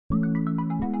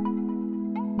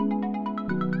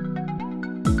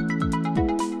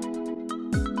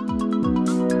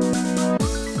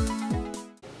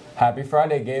Happy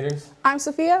Friday, Gators. I'm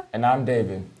Sophia. And I'm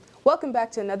David. Welcome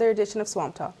back to another edition of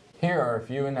Swamp Talk. Here are a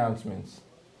few announcements.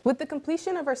 With the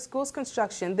completion of our school's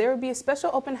construction, there will be a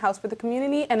special open house for the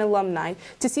community and alumni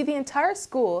to see the entire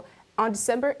school on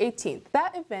December 18th.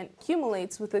 That event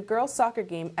culminates with a girls' soccer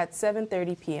game at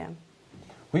 7:30 p.m.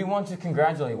 We want to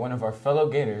congratulate one of our fellow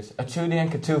Gators,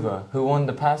 Achudian Katuva, who won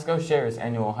the Pasco Shares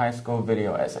annual high school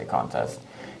video essay contest.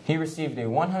 He received a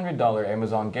 $100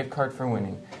 Amazon gift card for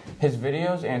winning. His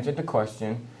videos answered the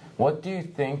question, what do you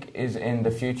think is in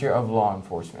the future of law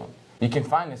enforcement? You can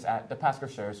find this at the Pasco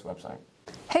Shares website.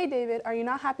 Hey David, are you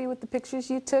not happy with the pictures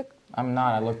you took? I'm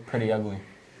not, I look pretty ugly.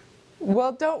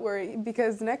 Well, don't worry,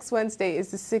 because next Wednesday is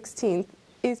the 16th,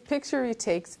 is picture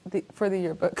retakes for the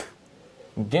yearbook.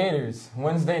 Gators,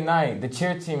 Wednesday night, the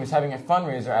cheer team is having a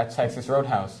fundraiser at Texas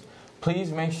Roadhouse.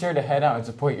 Please make sure to head out and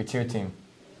support your cheer team.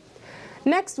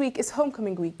 Next week is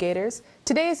Homecoming Week, Gators.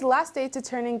 Today is the last day to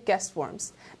turn in guest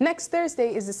forms. Next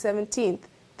Thursday is the 17th,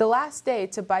 the last day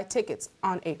to buy tickets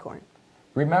on Acorn.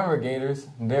 Remember, Gators,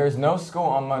 there is no school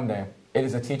on Monday. It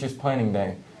is a teacher's planning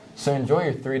day. So enjoy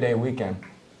your 3-day weekend.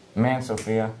 Man,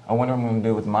 Sophia, I wonder what I'm going to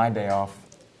do with my day off.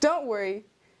 Don't worry,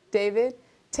 David.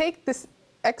 Take this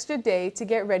extra day to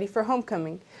get ready for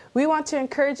homecoming. We want to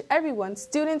encourage everyone,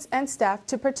 students and staff,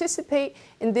 to participate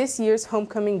in this year's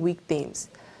Homecoming Week themes.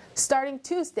 Starting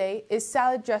Tuesday is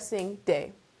Salad Dressing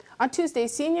Day. On Tuesday,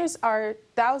 seniors are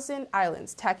Thousand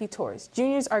Islands, Tacky Tours.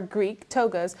 Juniors are Greek,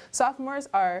 togas, sophomores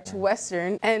are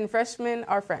Western, and freshmen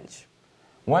are French.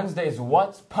 Wednesday is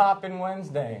What's Poppin'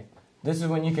 Wednesday. This is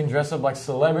when you can dress up like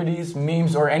celebrities,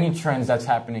 memes, or any trends that's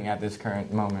happening at this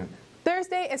current moment.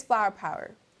 Thursday is Flower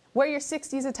Power. Wear your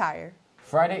 60s attire.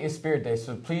 Friday is Spirit Day,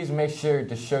 so please make sure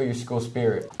to show your school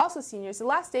spirit. Also, seniors, the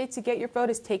last day to get your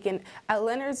photos taken at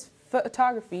Leonard's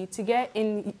Photography to get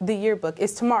in the yearbook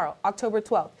is tomorrow, October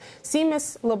 12th. See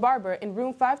Miss LaBarbera in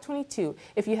room 522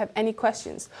 if you have any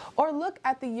questions, or look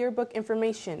at the yearbook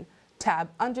information tab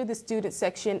under the student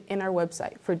section in our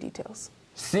website for details.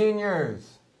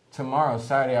 Seniors! Tomorrow,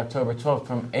 Saturday, October 12th,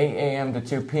 from 8 a.m. to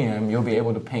 2 p.m., you'll be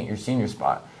able to paint your senior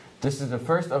spot. This is the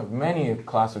first of many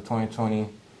Class of 2020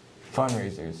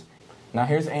 fundraisers. Now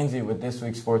here's Ainsley with this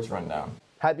week's sports rundown.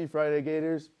 Happy Friday,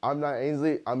 Gators. I'm not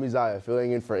Ainsley, I'm Uzziah,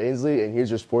 filling in for Ainsley, and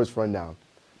here's your sports rundown.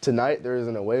 Tonight, there is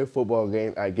an away football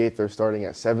game at Gaither starting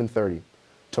at 7:30.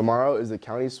 Tomorrow is the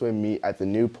county swim meet at the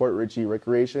new Port Richey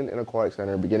Recreation and Aquatic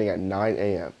Center beginning at 9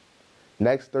 a.m.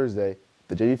 Next Thursday,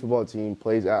 the JV football team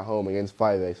plays at home against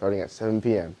 5A starting at 7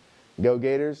 p.m. Go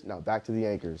Gators, now back to the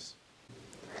anchors.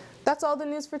 That's all the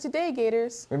news for today,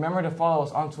 Gators. Remember to follow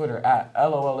us on Twitter at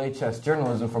LOLHS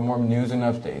Journalism for more news and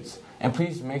updates. And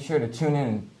please make sure to tune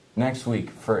in next week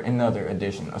for another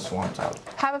edition of Swamp Talk.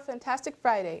 Have a fantastic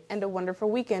Friday and a wonderful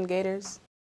weekend, Gators.